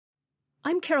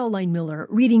I'm Caroline Miller,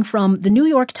 reading from the New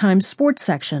York Times sports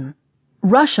section.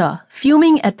 Russia,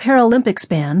 fuming at Paralympics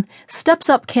ban, steps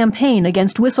up campaign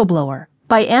against Whistleblower,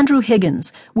 by Andrew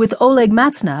Higgins, with Oleg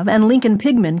Matsnav and Lincoln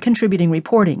Pigman contributing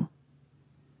reporting.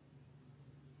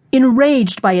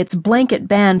 Enraged by its blanket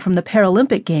ban from the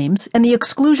Paralympic Games and the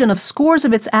exclusion of scores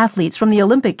of its athletes from the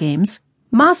Olympic Games,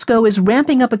 Moscow is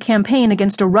ramping up a campaign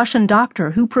against a Russian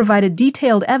doctor who provided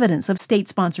detailed evidence of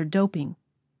state-sponsored doping.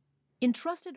 Entrusted